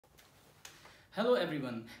Hello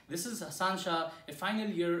everyone, this is Hassan Shah, a final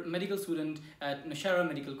year medical student at Nashara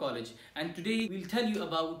Medical College, and today we'll tell you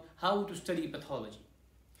about how to study pathology.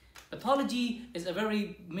 Pathology is a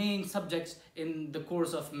very main subject in the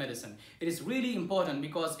course of medicine. It is really important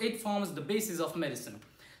because it forms the basis of medicine.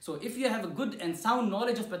 So if you have a good and sound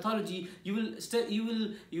knowledge of pathology, you will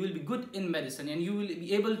be good in medicine and you will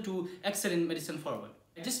be able to excel in medicine forward.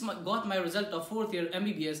 I just got my result of 4th year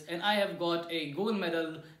MBBS and I have got a gold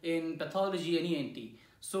medal in pathology and ENT.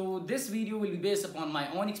 So this video will be based upon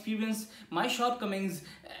my own experience, my shortcomings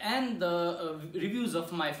and the reviews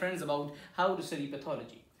of my friends about how to study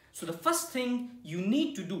pathology. So the first thing you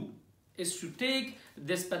need to do is to take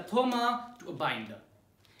this Pathoma to a binder.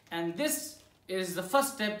 And this is the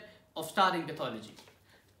first step of starting pathology.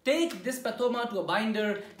 Take this Pathoma to a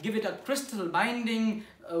binder, give it a crystal binding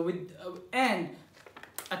and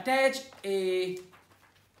attach a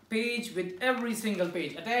page with every single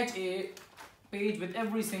page. Attach a page with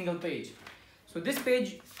every single page. So this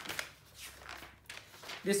page,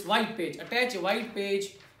 this white page, attach a white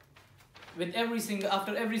page with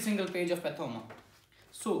after every single page of Pathoma.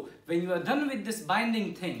 So when you are done with this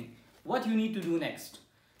binding thing, what you need to do next?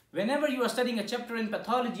 Whenever you are studying a chapter in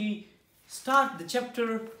pathology, start the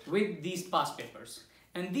chapter with these past papers.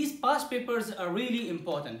 And these past papers are really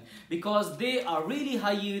important because they are really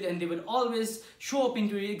high yield and they will always show up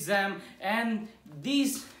into your exam, and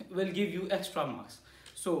these will give you extra marks.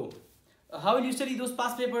 So how will you study those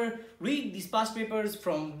past papers? Read these past papers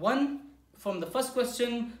from the first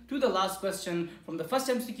question to the last question, from the first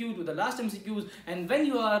MCQ to the last MCQs, and when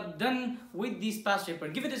you are done with these past paper,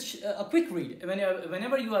 give it a quick read.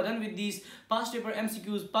 Whenever you are done with these past paper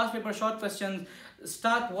MCQs, past paper short questions,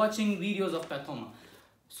 start watching videos of Pathoma.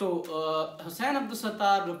 So Hussain Abdul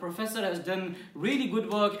Sattar, the professor, has done really good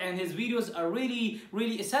work, and his videos are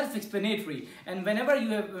really self-explanatory. And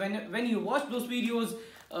when you watch those videos,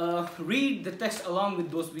 read the text along with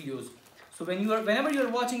those videos. So whenever you are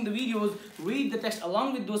watching the videos, read the text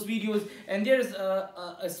along with those videos, and there is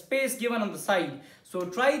a space given on the side. So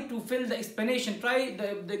try to fill the explanation. Try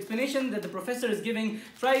the explanation that the professor is giving.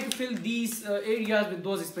 Try to fill these areas with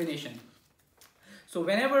those explanations. So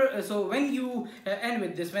when you end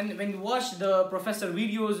with this, when you watch the professor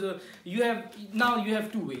videos, you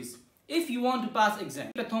have two ways. If you want to pass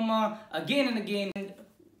exam, Pathoma again and again.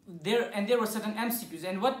 There were certain MCQs,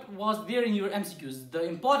 and what was there in your MCQs? The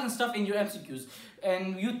important stuff in your MCQs,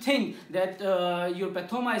 and you think that your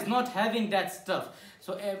Pathoma is not having that stuff.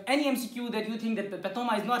 So any MCQ that you think that the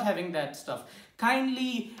Pathoma is not having that stuff,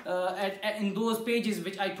 kindly in those pages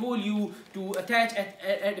which I told you to attach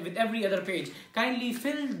with every other page, kindly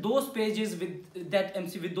fill those pages with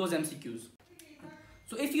those MCQs.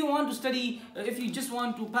 So if you want to study, if you just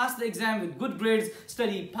want to pass the exam with good grades,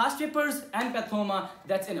 study past papers and Pathoma,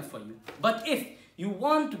 that's enough for you. But if you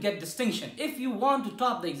want to get distinction, if you want to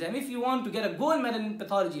top the exam, if you want to get a gold medal in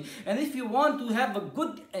pathology, and if you want to have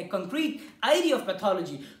a concrete idea of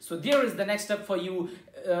pathology, so there is the next step for you,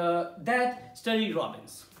 that study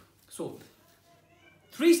Robbins. So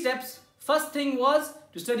 3 steps. First thing was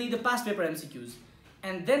to study the past paper MCQs.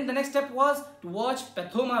 And then the next step was to watch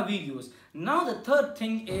Pathoma videos. Now the third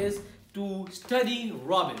thing is to study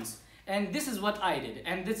Robbins. And this is what I did.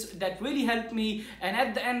 And that really helped me. And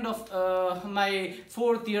at the end of my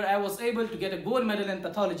 4th year, I was able to get a gold medal in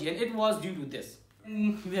pathology. And it was due to this.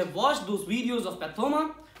 And we have watched those videos of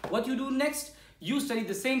Pathoma. What you do next? You study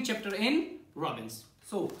the same chapter in Robbins.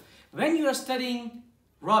 So when you are studying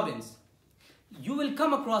Robbins, you will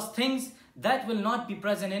come across things that will not be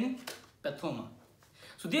present in Pathoma.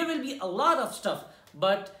 So there will be a lot of stuff,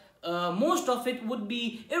 but most of it would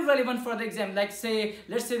be irrelevant for the exam. Let's say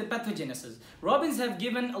the pathogenesis. Robbins have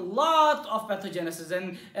given a lot of pathogenesis,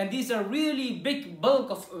 and these are really big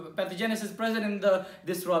bulk of pathogenesis present in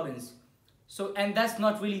this Robbins. So, and that's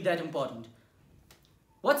not really that important.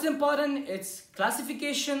 What's important? It's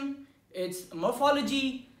classification, it's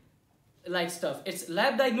morphology, like stuff. It's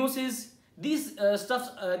lab diagnosis. These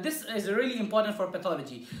this is really important for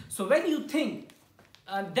pathology. So when you think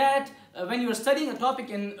when you are studying a topic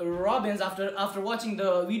in Robbins after watching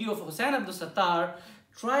the video of Hussain Abdul Sattar,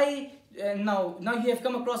 try now you have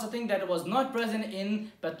come across a thing that was not present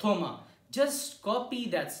in Pathoma. Just copy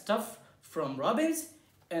that stuff from Robbins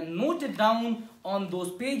and note it down on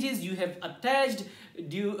those pages you have attached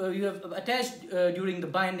during the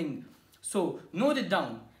binding. So note it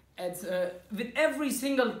down. With every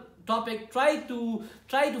single topic, try to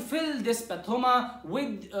fill this Pathoma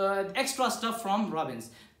with extra stuff from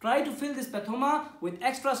Robbins. Try to fill this Pathoma with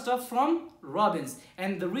extra stuff from Robbins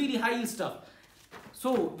and the really high yield stuff.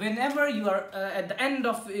 So whenever you are at the end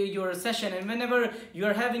of your session, and whenever you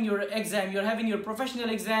are having your exam, you are having your professional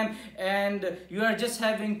exam, and you are just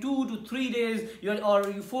having 2 to 3 days or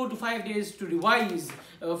 4 to 5 days to revise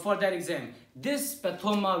for that exam, this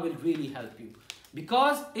Pathoma will really help you,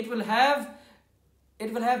 because it will have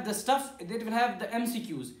the stuff, it will have the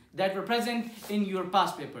MCQs that were present in your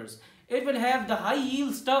past papers. It will have the high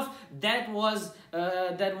yield stuff that was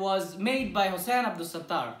made by Hussain Abdul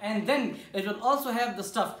Sattar, and then it will also have the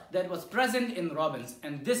stuff that was present in Robbins,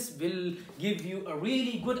 and this will give you a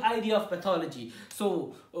really good idea of pathology.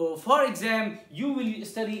 So for exam, you will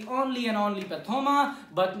study only and only Pathoma,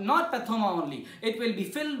 but not Pathoma only. It will be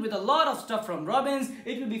filled with a lot of stuff from Robbins.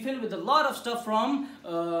 It will be filled with a lot of stuff from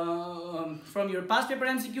your past paper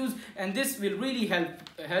MCQs, and this will really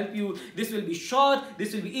help you. This will be short,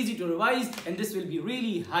 this will be easy to revise, and this will be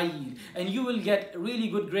really high yield, and you will get really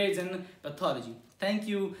good grades in pathology. Thank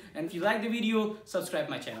you, and if you like the video, subscribe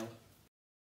my channel.